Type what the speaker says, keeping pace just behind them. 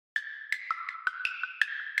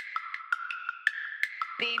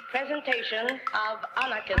The presentation of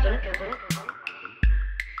anarchism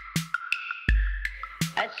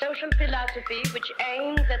as social philosophy which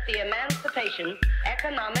aims at the emancipation,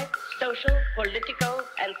 economic, social, political,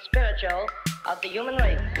 and spiritual of the human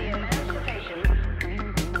race. The emancipation.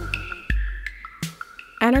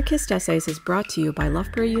 Anarchist Essays is brought to you by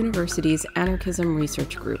Loughborough University's Anarchism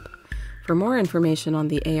Research Group. For more information on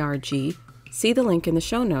the ARG, see the link in the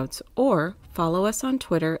show notes or follow us on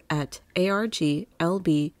Twitter at ARGLBORO.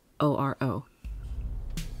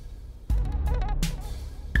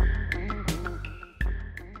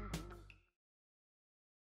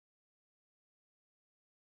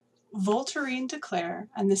 Voltairine de Cleyre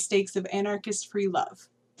and the Stakes of Anarchist Free Love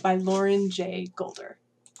by Lauren J. Golder.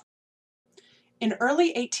 In early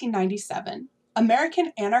 1897,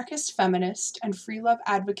 American anarchist-feminist and free love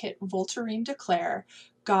advocate Voltairine de Cleyre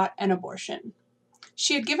got an abortion.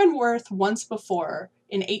 She had given birth once before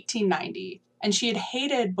in 1890, and she had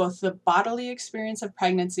hated both the bodily experience of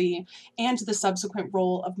pregnancy and the subsequent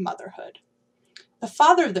role of motherhood. The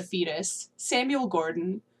father of the fetus, Samuel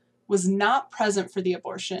Gordon, was not present for the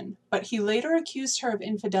abortion, but he later accused her of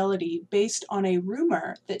infidelity based on a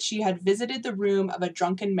rumor that she had visited the room of a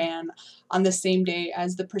drunken man on the same day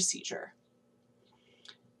as the procedure.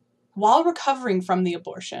 While recovering from the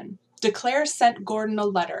abortion, de Cleyre sent Gordon a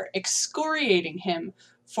letter excoriating him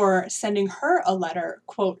for sending her a letter,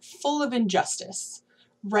 quote, full of injustice,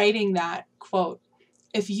 writing that, quote,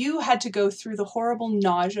 if you had to go through the horrible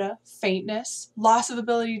nausea, faintness, loss of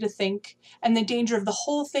ability to think, and the danger of the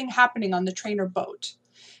whole thing happening on the train or boat,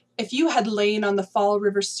 if you had lain on the Fall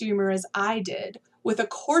River steamer as I did, with a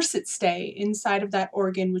corset stay inside of that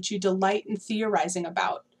organ which you delight in theorizing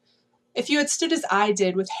about, if you had stood as I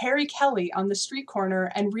did with Harry Kelly on the street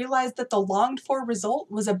corner and realized that the longed-for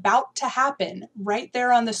result was about to happen right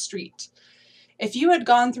there on the street, if you had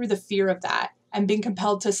gone through the fear of that, and being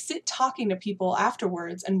compelled to sit talking to people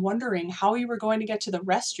afterwards and wondering how you were going to get to the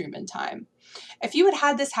restroom in time. If you had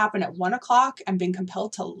had this happen at 1 o'clock and been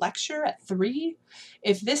compelled to lecture at 3,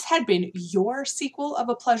 if this had been your sequel of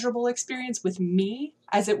a pleasurable experience with me,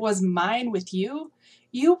 as it was mine with you,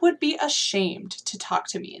 you would be ashamed to talk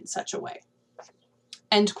to me in such a way.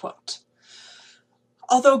 End quote.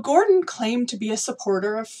 Although Gordon claimed to be a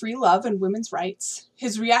supporter of free love and women's rights,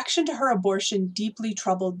 his reaction to her abortion deeply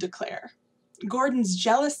troubled de Cleyre. Gordon's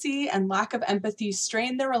jealousy and lack of empathy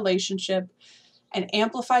strained their relationship and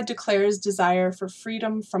amplified de Cleyre's desire for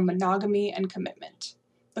freedom from monogamy and commitment.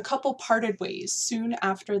 The couple parted ways soon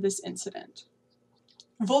after this incident.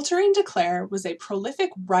 Voltairine de Cleyre was a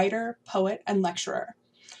prolific writer, poet, and lecturer,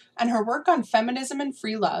 and her work on feminism and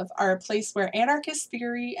free love are a place where anarchist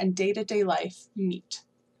theory and day-to-day life meet.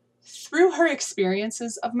 Through her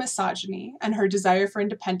experiences of misogyny and her desire for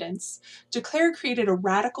independence, de Cleyre created a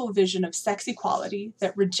radical vision of sex equality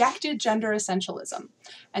that rejected gender essentialism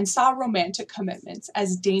and saw romantic commitments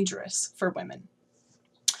as dangerous for women.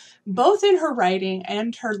 Both in her writing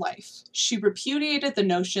and her life, she repudiated the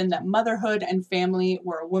notion that motherhood and family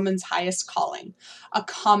were a woman's highest calling, a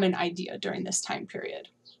common idea during this time period.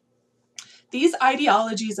 These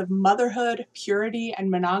ideologies of motherhood, purity,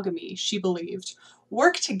 and monogamy, she believed,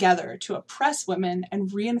 work together to oppress women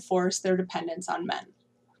and reinforce their dependence on men.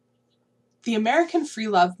 The American free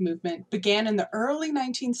love movement began in the early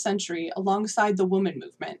 19th century alongside the woman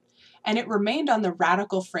movement, and it remained on the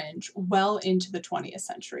radical fringe well into the 20th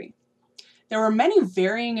century. There were many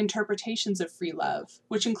varying interpretations of free love,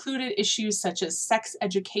 which included issues such as sex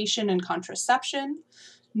education and contraception,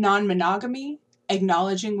 non-monogamy,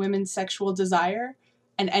 acknowledging women's sexual desire,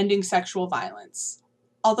 and ending sexual violence.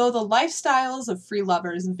 Although the lifestyles of free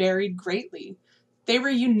lovers varied greatly, they were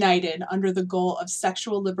united under the goal of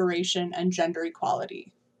sexual liberation and gender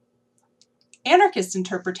equality. Anarchist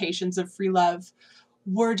interpretations of free love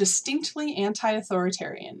were distinctly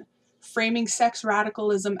anti-authoritarian, framing sex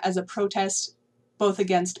radicalism as a protest both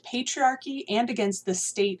against patriarchy and against the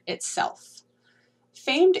state itself.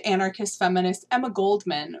 Famed anarchist feminist Emma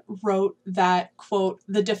Goldman wrote that, quote,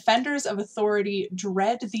 the defenders of authority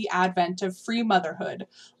dread the advent of free motherhood,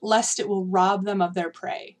 lest it will rob them of their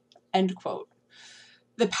prey, end quote.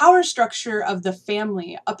 The power structure of the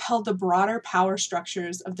family upheld the broader power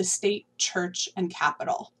structures of the state, church, and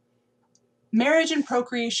capital. Marriage and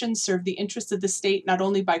procreation served the interests of the state not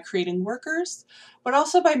only by creating workers, but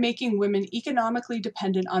also by making women economically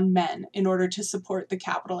dependent on men in order to support the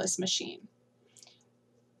capitalist machine.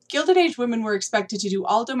 Gilded Age women were expected to do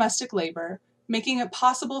all domestic labor, making it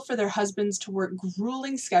possible for their husbands to work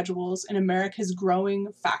grueling schedules in America's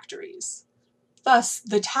growing factories. Thus,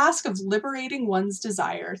 the task of liberating one's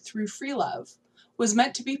desire through free love was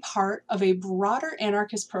meant to be part of a broader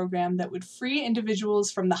anarchist program that would free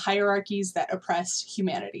individuals from the hierarchies that oppressed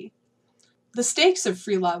humanity. The stakes of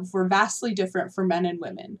free love were vastly different for men and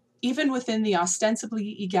women, even within the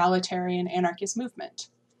ostensibly egalitarian anarchist movement.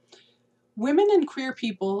 Women and queer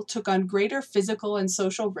people took on greater physical and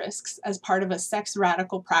social risks as part of a sex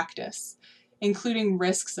radical practice, including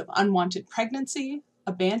risks of unwanted pregnancy,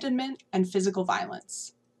 abandonment, and physical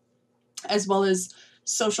violence, as well as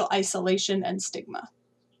social isolation and stigma.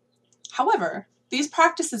 However, these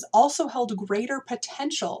practices also held greater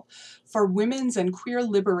potential for women's and queer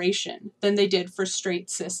liberation than they did for straight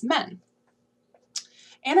cis men.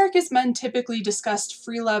 Anarchist men typically discussed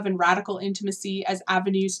free love and radical intimacy as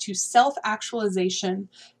avenues to self-actualization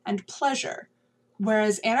and pleasure,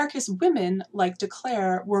 whereas anarchist women, like de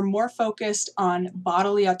Cleyre, were more focused on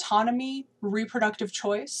bodily autonomy, reproductive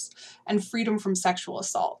choice, and freedom from sexual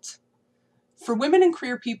assault. For women and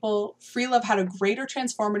queer people, free love had a greater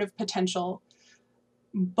transformative potential,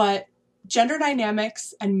 but gender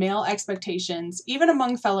dynamics and male expectations, even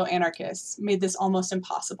among fellow anarchists, made this almost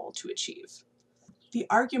impossible to achieve. The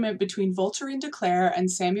argument between Voltairine de Cleyre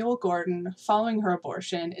and Samuel Gordon following her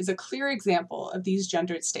abortion is a clear example of these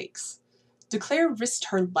gendered stakes. De Cleyre risked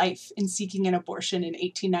her life in seeking an abortion in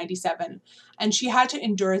 1897, and she had to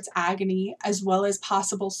endure its agony as well as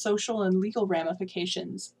possible social and legal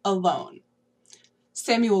ramifications alone.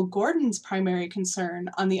 Samuel Gordon's primary concern,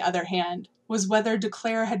 on the other hand, was whether de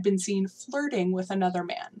Cleyre had been seen flirting with another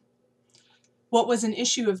man. What was an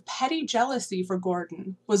issue of petty jealousy for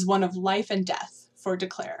Gordon was one of life and death for de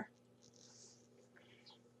Cleyre.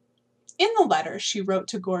 In the letter she wrote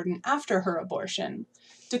to Gordon after her abortion,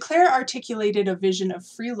 de Cleyre articulated a vision of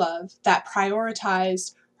free love that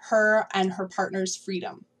prioritized her and her partner's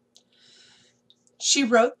freedom. She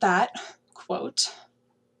wrote that, quote,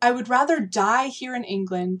 "I would rather die here in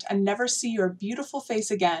England and never see your beautiful face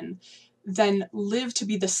again than live to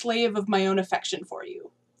be the slave of my own affection for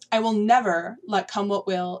you. I will never, let come what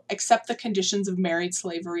will, accept the conditions of married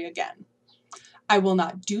slavery again. I will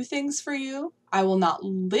not do things for you. I will not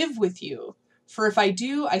live with you. For if I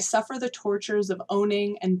do, I suffer the tortures of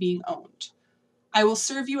owning and being owned. I will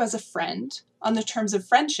serve you as a friend, on the terms of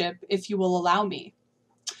friendship, if you will allow me.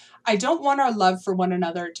 I don't want our love for one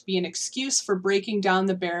another to be an excuse for breaking down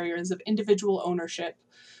the barriers of individual ownership,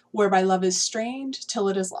 whereby love is strained till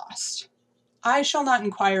it is lost. I shall not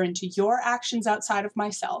inquire into your actions outside of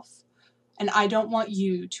myself, and I don't want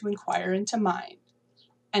you to inquire into mine."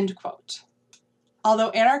 End quote.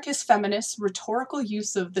 Although anarchist-feminists' rhetorical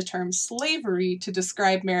use of the term slavery to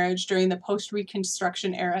describe marriage during the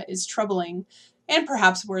post-Reconstruction era is troubling and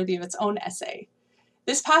perhaps worthy of its own essay,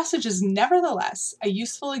 this passage is nevertheless a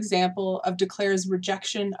useful example of de Cleyre's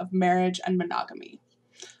rejection of marriage and monogamy.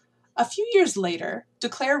 A few years later, de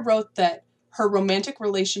Cleyre wrote that her romantic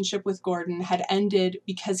relationship with Gordon had ended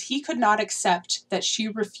because he could not accept that she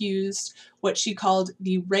refused what she called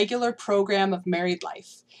the regular program of married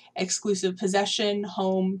life, exclusive possession,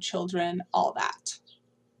 home, children, all that.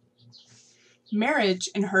 Marriage,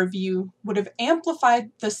 in her view, would have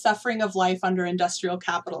amplified the suffering of life under industrial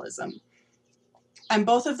capitalism, and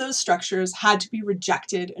both of those structures had to be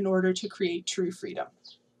rejected in order to create true freedom.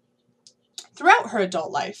 Throughout her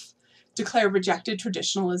adult life, de Cleyre rejected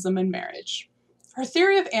traditionalism in marriage. Her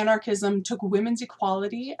theory of anarchism took women's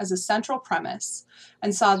equality as a central premise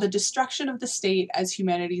and saw the destruction of the state as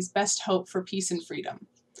humanity's best hope for peace and freedom.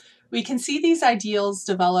 We can see these ideals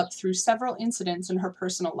develop through several incidents in her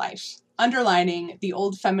personal life, underlining the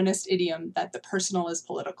old feminist idiom that the personal is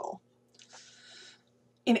political.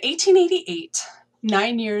 In 1888,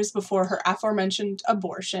 9 years before her aforementioned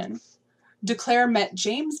abortion, de Cleyre met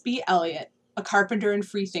James B. Eliot, a carpenter and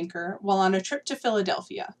freethinker, while on a trip to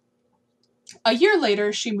Philadelphia. A year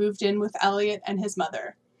later, she moved in with Eliot and his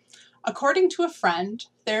mother. According to a friend,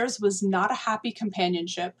 theirs was not a happy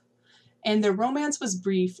companionship, and their romance was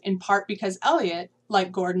brief in part because Eliot,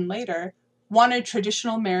 like Gordon later, wanted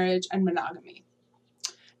traditional marriage and monogamy.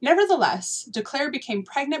 Nevertheless, de Cleyre became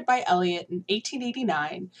pregnant by Eliot in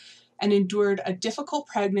 1889 and endured a difficult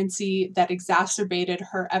pregnancy that exacerbated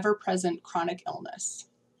her ever-present chronic illness.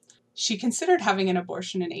 She considered having an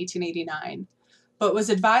abortion in 1889, but was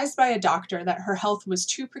advised by a doctor that her health was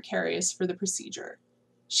too precarious for the procedure.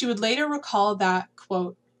 She would later recall that,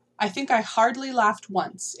 quote, "I think I hardly laughed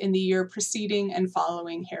once in the year preceding and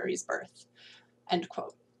following Harry's birth," end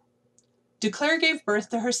quote. De Cleyre gave birth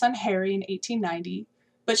to her son Harry in 1890,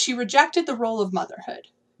 but she rejected the role of motherhood,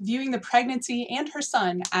 viewing the pregnancy and her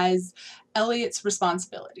son as Eliot's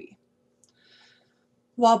responsibility.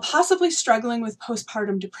 While possibly struggling with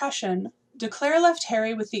postpartum depression, de Cleyre left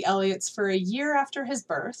Harry with the Eliots for a year after his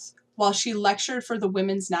birth, while she lectured for the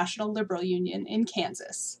Women's National Liberal Union in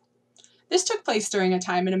Kansas. This took place during a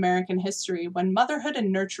time in American history when motherhood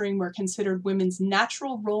and nurturing were considered women's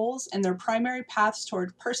natural roles and their primary paths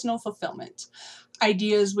toward personal fulfillment,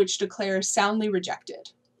 ideas which de Cleyre soundly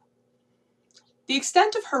rejected. The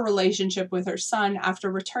extent of her relationship with her son after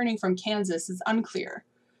returning from Kansas is unclear.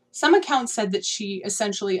 Some accounts said that she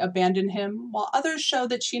essentially abandoned him, while others show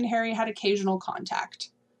that she and Harry had occasional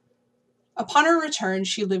contact. Upon her return,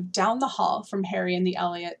 she lived down the hall from Harry and the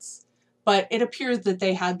Elliots, but it appears that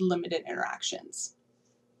they had limited interactions.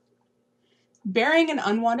 Bearing an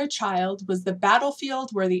unwanted child was the battlefield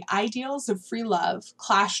where the ideals of free love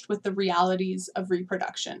clashed with the realities of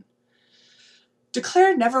reproduction. De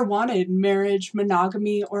Cleyre never wanted marriage,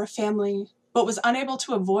 monogamy, or a family, but was unable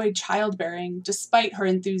to avoid childbearing despite her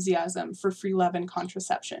enthusiasm for free love and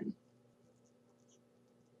contraception.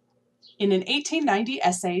 In an 1890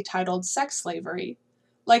 essay titled Sex Slavery,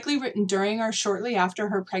 likely written during or shortly after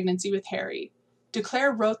her pregnancy with Harry, de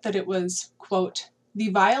Cleyre wrote that it was, quote, "the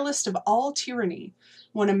vilest of all tyranny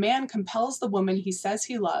when a man compels the woman he says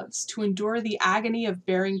he loves to endure the agony of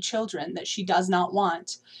bearing children that she does not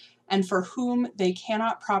want and for whom they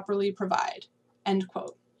cannot properly provide," end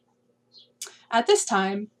quote. At this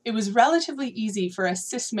time, it was relatively easy for a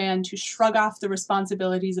cis man to shrug off the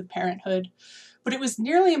responsibilities of parenthood, but it was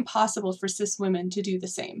nearly impossible for cis women to do the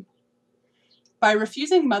same. By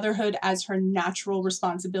refusing motherhood as her natural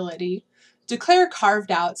responsibility, de Cleyre carved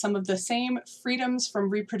out some of the same freedoms from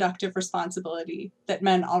reproductive responsibility that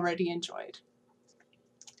men already enjoyed.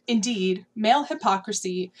 Indeed, male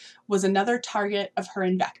hypocrisy was another target of her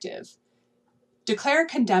invective. De Cleyre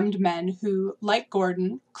condemned men who, like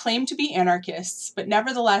Gordon, claimed to be anarchists, but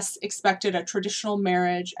nevertheless expected a traditional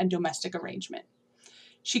marriage and domestic arrangement.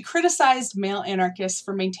 She criticized male anarchists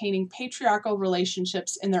for maintaining patriarchal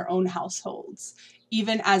relationships in their own households,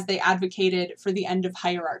 even as they advocated for the end of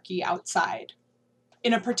hierarchy outside.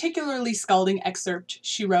 In a particularly scalding excerpt,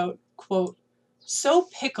 she wrote, quote, "So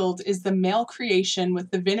pickled is the male creation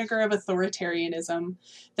with the vinegar of authoritarianism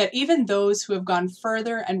that even those who have gone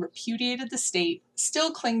further and repudiated the state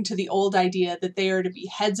still cling to the old idea that they are to be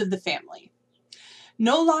heads of the family.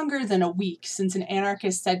 No longer than a week since an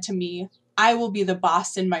anarchist said to me, 'I will be the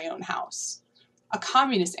boss in my own house.' A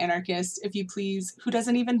communist anarchist, if you please, who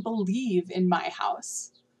doesn't even believe in my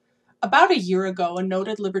house. About a year ago, a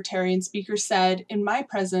noted libertarian speaker said, in my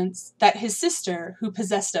presence, that his sister, who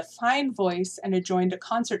possessed a fine voice and had joined a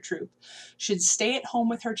concert troupe, should stay at home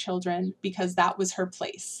with her children because that was her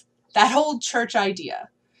place. That old church idea.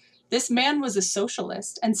 This man was a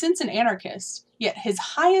socialist and since an anarchist, yet his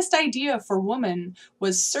highest idea for woman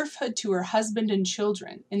was serfhood to her husband and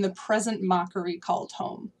children in the present mockery called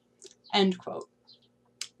home." End quote.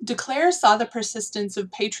 De Cleyre saw the persistence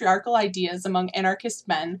of patriarchal ideas among anarchist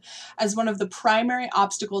men as one of the primary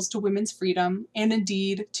obstacles to women's freedom and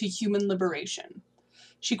indeed to human liberation.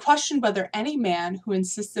 She questioned whether any man who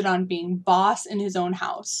insisted on being boss in his own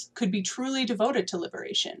house could be truly devoted to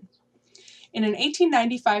liberation. In an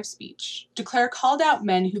 1895 speech, de Cleyre called out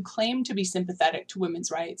men who claimed to be sympathetic to women's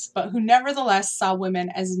rights, but who nevertheless saw women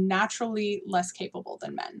as naturally less capable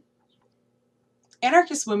than men.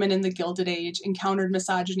 Anarchist women in the Gilded Age encountered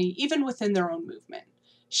misogyny even within their own movement,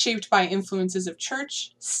 shaped by influences of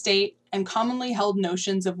church, state, and commonly held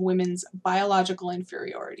notions of women's biological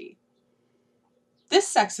inferiority.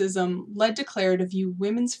 This sexism led de Cleyre to view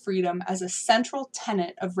women's freedom as a central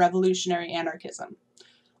tenet of revolutionary anarchism.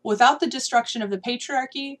 Without the destruction of the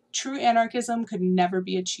patriarchy, true anarchism could never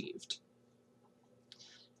be achieved.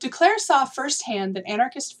 De Cleyre saw firsthand that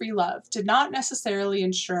anarchist free love did not necessarily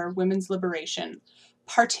ensure women's liberation,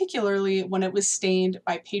 particularly when it was stained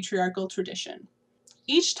by patriarchal tradition.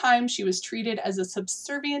 Each time she was treated as a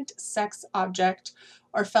subservient sex object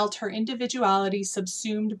or felt her individuality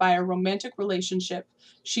subsumed by a romantic relationship,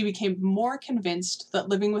 she became more convinced that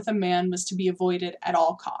living with a man was to be avoided at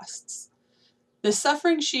all costs. The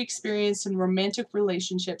suffering she experienced in romantic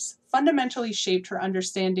relationships fundamentally shaped her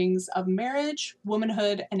understandings of marriage,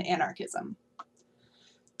 womanhood, and anarchism.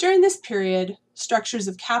 During this period, structures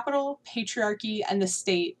of capital, patriarchy, and the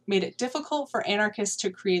state made it difficult for anarchists to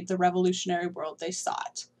create the revolutionary world they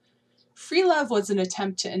sought. Free love was an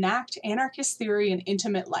attempt to enact anarchist theory in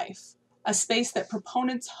intimate life, a space that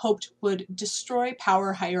proponents hoped would destroy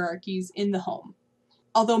power hierarchies in the home.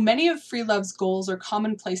 Although many of free love's goals are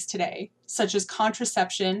commonplace today, such as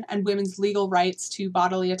contraception and women's legal rights to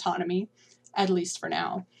bodily autonomy, at least for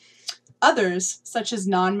now, others, such as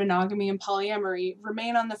non-monogamy and polyamory,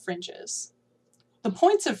 remain on the fringes. The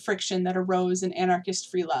points of friction that arose in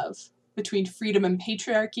anarchist free love, between freedom and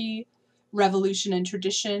patriarchy, revolution and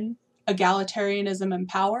tradition, egalitarianism and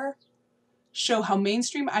power, show how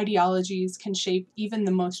mainstream ideologies can shape even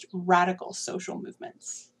the most radical social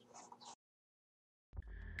movements.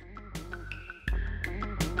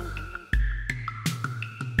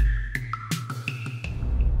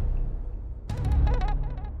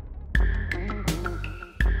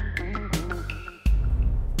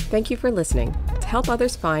 Thank you for listening. To help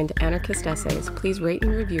others find anarchist essays, please rate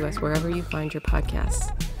and review us wherever you find your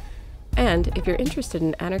podcasts. And if you're interested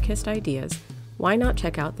in anarchist ideas, why not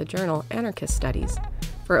check out the journal Anarchist Studies?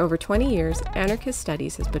 For over 20 years, Anarchist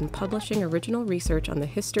Studies has been publishing original research on the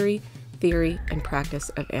history, theory, and practice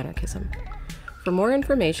of anarchism. For more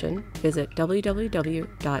information, visit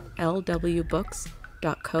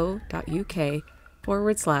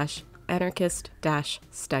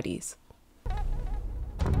www.lwbooks.co.uk/anarchist-studies.